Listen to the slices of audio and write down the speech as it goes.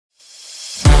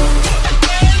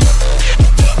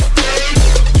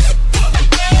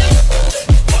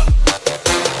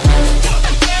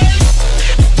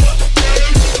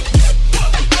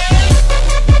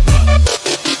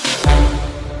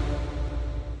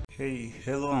Hey,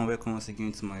 hello and welcome once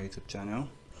again to my YouTube channel.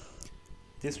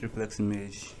 This reflex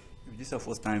image, if this is your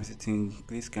first time visiting,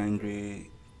 please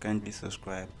kindly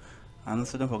subscribe and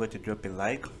also don't forget to drop a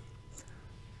like.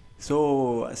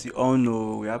 So as you all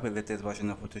know, we have a latest version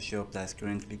of Photoshop that's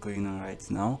currently going on right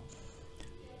now,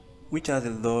 which has a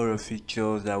lot of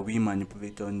features that we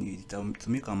manipulators need to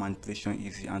make our manipulation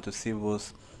easy and to save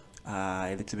us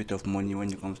a little bit of money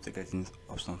when it comes to getting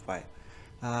up some file.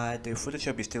 The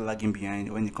Photoshop is still lagging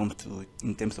behind when it comes to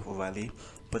in terms of overlay,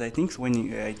 but I think when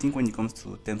it comes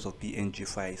to terms of PNG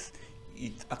files,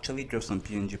 it actually drops some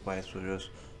PNG files for us.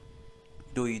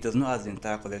 Though it does not have the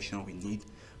entire collection we need,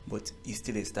 but it's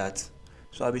still a start.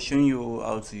 So I'll be showing you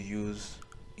how to use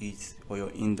it for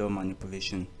your indoor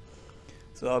manipulation.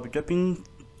 So I'll be dropping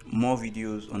more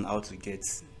videos on how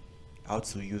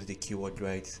to use the keyword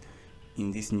right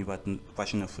in this new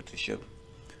version of Photoshop.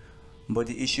 But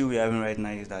the issue we're having right now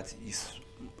is that it's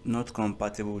not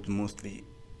compatible with mostly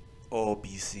all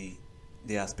PC.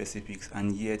 There are specifics,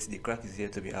 and yet the crack is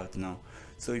yet to be out now.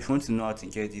 So if you want to know how to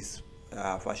get this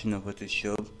version of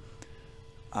Photoshop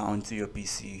onto your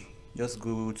PC, just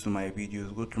go through my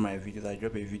videos. I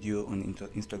drop a video on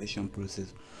installation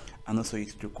process, and also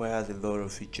it requires a lot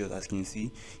of features. As you can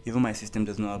see, even my system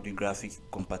does not have the graphic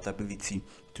compatibility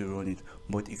to run it,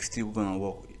 but it's still gonna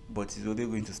work. But it's only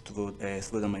going to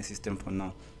slow down my system for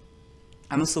now.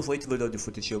 And also, for you to load up the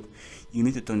Photoshop, you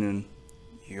need to turn on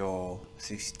your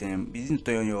system. You need to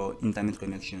turn on your internet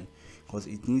connection because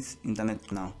it needs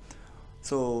internet now.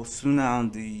 So soon now,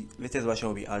 the latest version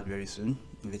will be out very soon.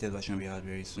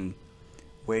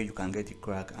 Where you can get the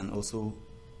crack and also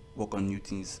work on new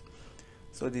things.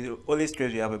 So the only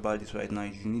stress we have about this right now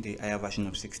is you need a higher version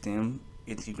of system,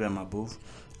 8 GB above.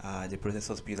 The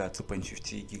processor speed at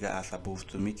 2.50 GHz above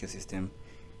to make your system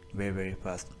very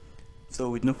fast. So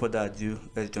with no further ado,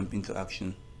 let's jump into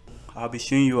action. I'll be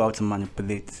showing you how to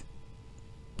manipulate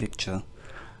picture,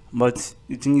 but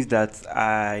the thing is that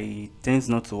I tend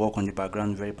not to work on the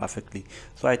background very perfectly,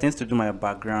 so I tend to do my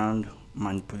background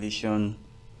manipulation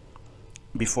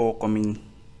before coming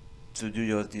to do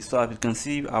just this. So as you can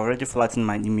see, I've already flattened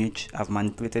my image, I've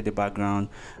manipulated the background,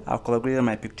 I've color graded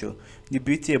my picture. The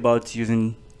beauty about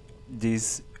using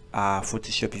this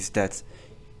Photoshop is that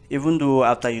even though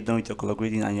after you're done with your color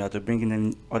grading and you have to bring in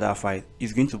any other file,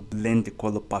 it's going to blend the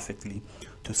color perfectly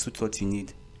to suit what you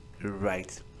need.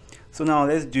 Right. So now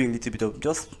let's do a little bit of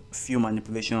just few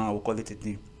manipulation. I will call it a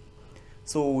day.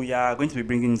 So we are going to be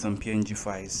bringing in some PNG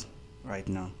files right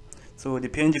now. So the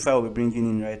PNG file we're bringing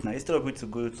in right now, instead of it to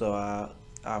go to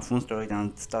our phone storage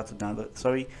and start to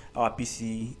download, our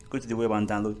PC, go to the web and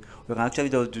download, we can actually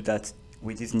just do that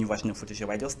with this new version of Photoshop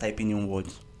by just typing in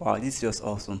words. Wow, this is just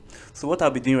awesome. So what I'll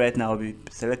be doing right now, I'll be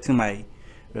selecting my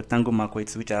rectangle mark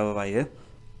which I have over here.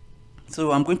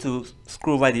 So I'm going to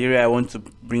scroll over the area I want to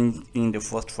bring in the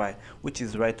first file, which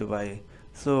is right over here.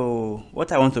 So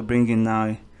what I want to bring in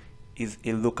now is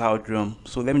a local drum.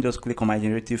 So let me just click on my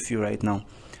generative field right now.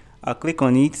 I'll click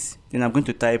on it, then I'm going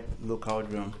to type local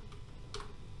drum.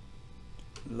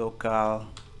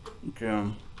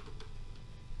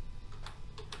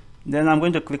 Then I'm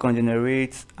going to click on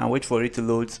generate and wait for it to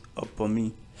load up for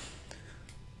me.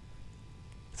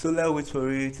 So let's wait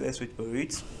for it.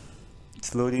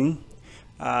 It's loading.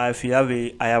 If you have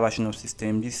a higher version of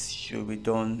system, this should be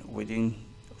done within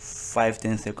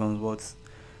 5-10 seconds, but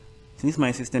since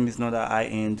my system is not that high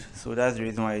end, so that's the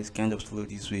reason why it's kind of slow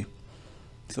this way.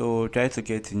 So try to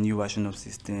get a new version of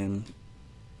system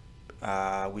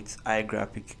with high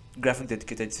graphic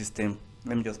dedicated system.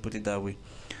 Let me just put it that way.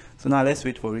 So now let's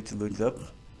wait for it to load up.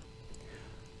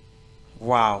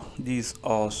 Wow, this is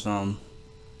awesome.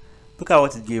 Look at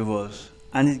what it gave us,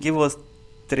 and it gave us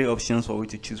 3 options for you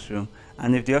to choose from.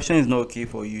 And if the option is not okay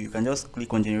for you, you can just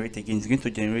click on generate again. It's going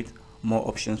to generate more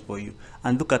options for you,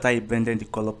 and look at how it blended the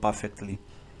color perfectly.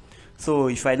 So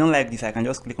if I don't like this, I can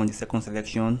just click on the second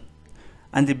selection.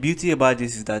 And the beauty about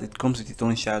this is that it comes with its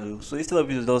own shadow. So instead of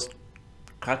you just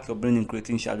crack your brain in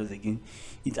creating shadows again,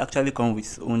 it actually comes with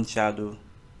its own shadow.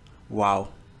 Wow,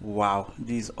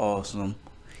 this is awesome.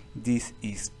 This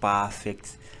is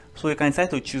perfect. So you can decide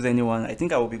to choose anyone. I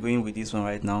think I will be going with this one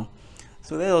right now.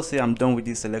 So let us say I'm done with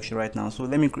this selection right now. So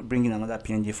let me bring in another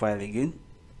PNG file again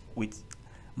with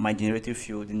my generative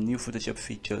field, the new Photoshop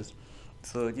features.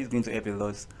 So this is going to help a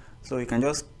lot. So you can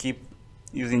just keep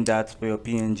using that for your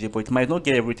PNG, but it might not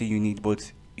get everything you need,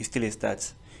 but it's still a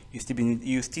start. You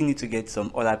still need to get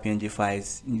some other PNG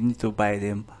files. You need to buy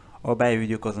them or buy a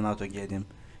video course on how to get them,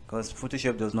 because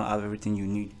Photoshop does not have everything you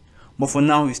need. But for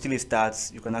now, it's still a start.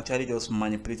 You can actually just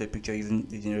manipulate a picture using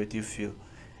the generative field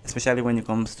especially when it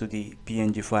comes to the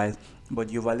PNG files. But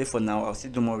the overlay, for now, I'll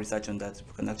still do more research on that.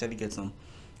 We can actually get some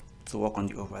to work on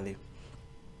the overlay.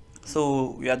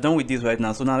 So we are done with this right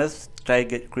now. So now let's try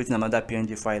creating another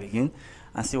PNG file again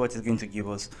and see what it's going to give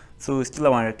us. So still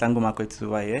our rectangle market is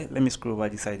over here. Let me scroll over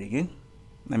this side again.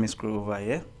 Let me scroll over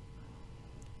here.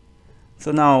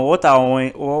 So now what I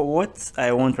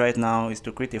want right now is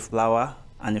to create a flower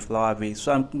and a flower vase.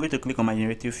 So I'm going to click on my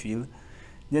generative field.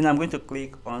 Then I'm going to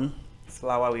click on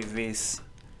flower with vase.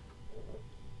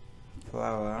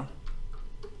 Flower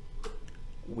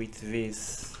with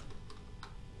vase.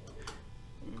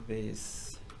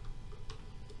 Vase.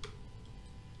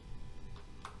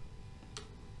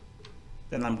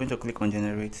 Then I'm going to click on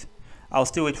generate. I'll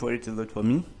still wait for it to load for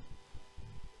me.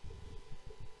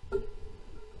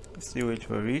 Still wait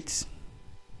for it.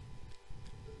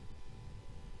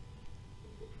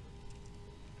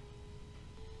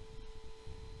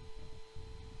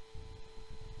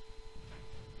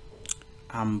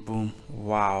 And boom.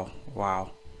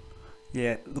 Wow.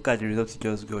 Yeah, look at the results you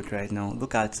just got right now.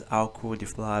 Look at how cool the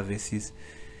flower vase is.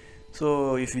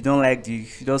 So if you don't like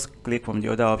this, just click from the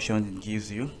other option it gives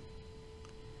you.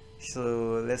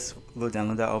 So let's load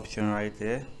another option right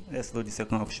there. Let's load the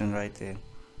second option right there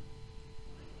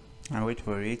and wait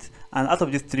for it. And out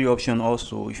of these three options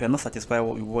also, if you're not satisfied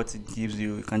with what it gives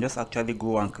you, you can just actually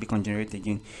go and click on generate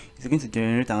again. It's going to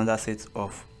generate another set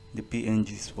of the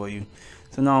PNGs for you.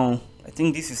 So now I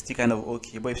think this is still kind of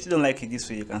okay, but if you still don't like it this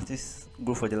way, you can still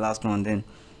go for the last one then.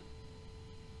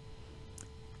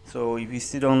 So if you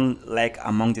still don't like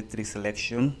among the three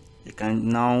selection, you can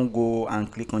now go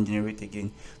and click on generate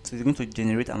again. So it's going to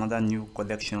generate another new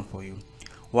collection for you.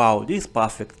 Wow, this is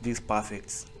perfect. This is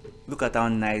perfect. Look at how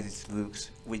nice it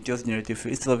looks with just generative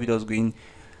instead of it just going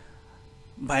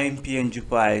buying PNG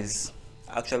files.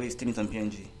 Actually still need some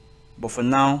PNG, but for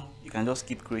now you can just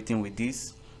keep creating with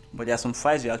this. But there are some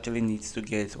files you actually need to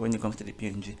get when it comes to the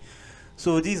PNG.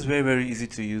 So this is very easy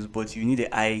to use, but you need a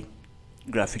high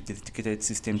graphic dedicated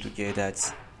system to get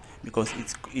that, because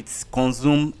it's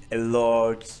consume a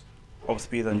lot of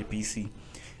space on the PC.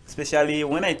 Especially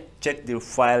when I check the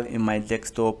file in my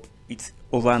desktop, it's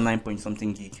over 9 point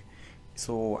something gig.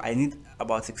 So I need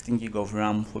about 16 gig of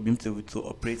RAM for being able to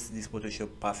operate this Photoshop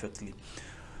perfectly.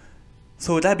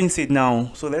 So that being said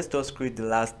now, so let's just create the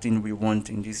last thing we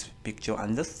want in this picture,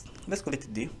 and let's call it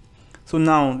today. So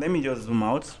now let me just zoom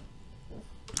out.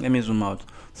 Let me zoom out.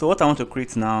 So what I want to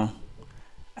create now,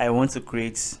 I want to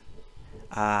create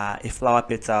a flower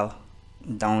petal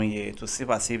down here to see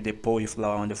if they pour a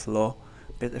flower on the floor,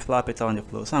 a flower petal on the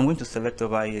floor. So I'm going to select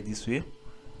over here this way.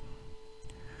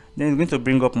 Then it's going to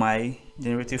bring up my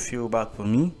generative field back for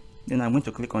me. Then I'm going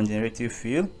to click on generative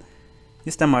field.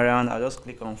 This time around I'll just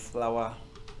click on flower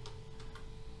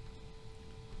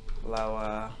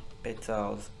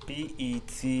petals,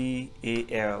 PETAL,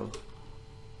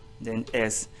 then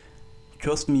S.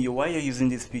 Trust me, while you're using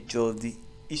this picture, the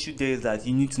issue there is that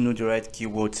you need to know the right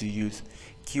keyword to use.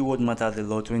 Keyword matters a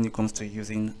lot when it comes to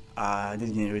using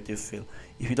this generative field.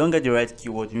 If you don't get the right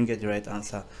keyword, you won't get the right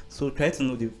answer. So try to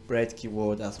know the right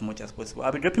keyword as much as possible.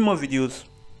 I'll be dropping more videos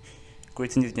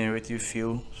creating this generative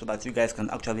field so that you guys can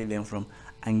actually learn from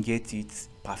and get it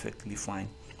perfectly fine,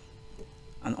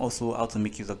 and also how to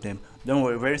make use of them. Don't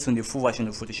worry, very soon the full version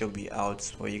of Photoshop will be out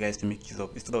for you guys to make use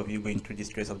of, instead of you going through the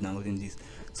stress of downloading this.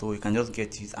 So you can just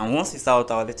get it, and once it's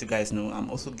out, I'll let you guys know. I'm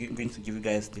also going to give you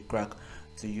guys the crack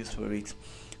to use for it.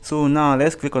 So now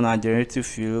let's click on our generative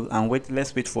field and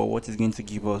let's wait for what it's going to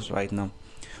give us right now.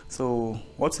 So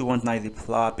what we want now is the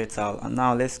flower petal, and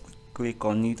now let's click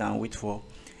on it and wait for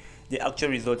the actual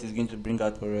result is going to bring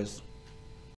out for us.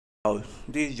 Wow,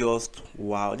 this is just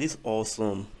wow, this is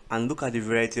awesome. And look at the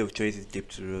variety of choices given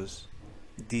to us.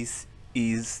 This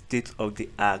is state of the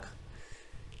art.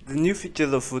 The new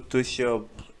features of Photoshop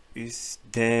is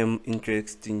damn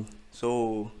interesting.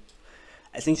 So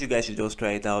I think you guys should just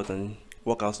try it out and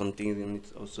work out some things in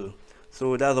it also.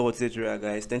 So that's all for today,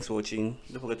 guys. Thanks for watching.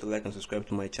 Don't forget to like and subscribe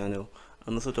to my channel,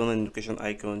 and also turn on the notification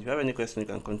icon. If you have any questions,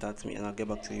 you can contact me and I'll get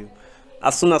back to you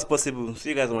as soon as possible. See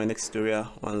you guys on my next tutorial.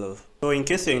 One love. So in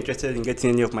case you're interested in getting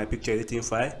any of my picture editing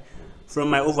file, from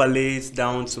my overlays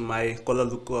down to my color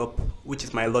lookup, which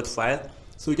is my LUT file,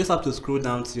 so you just have to scroll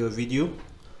down to your video.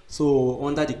 So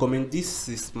under the comment, this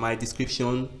is my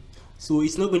description. So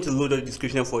it's not going to load the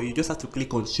description for you. You just have to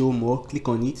click on show more, click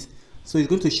on it. So it's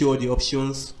going to show all the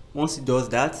options. Once it does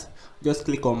that, just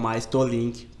click on my store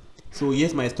link. So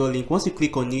here's my store link. Once you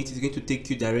click on it, it's going to take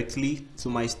you directly to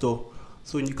my store.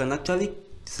 So you can actually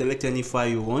select any file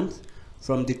you want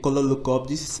from the color lookup.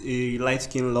 This is a light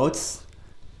skin LUTs.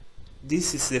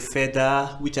 This is a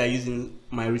feather which I used in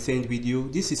my recent video.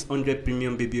 This is 100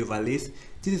 premium baby overlays.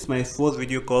 This is my first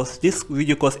video course. This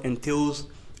video course entails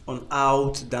on how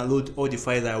to download all the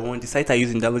files I want. The site I use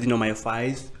in downloading all my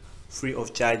files free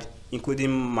of charge,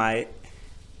 including my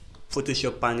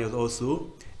Photoshop panels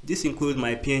also. This includes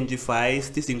my PNG files.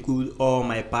 This includes all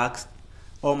my packs,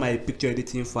 all my picture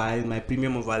editing files, my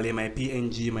premium overlay, my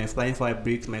PNG, my flying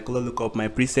fabrics, my color lookup, my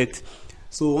presets.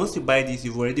 So once you buy this,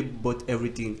 you've already bought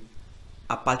everything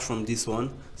apart from this one.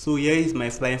 So here is my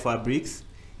flying fabrics.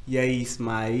 Here is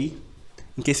my,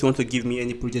 in case you want to give me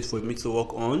any project for me to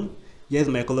work on. Here is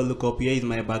my color lookup. Here is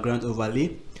my background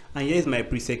overlay, and here is my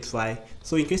preset file.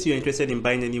 So in case you're interested in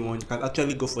buying anyone, you can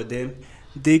actually go for them.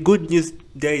 The good news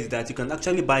there is that you can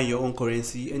actually buy your own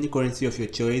currency, any currency of your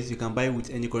choice. You can buy with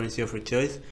any currency of your choice.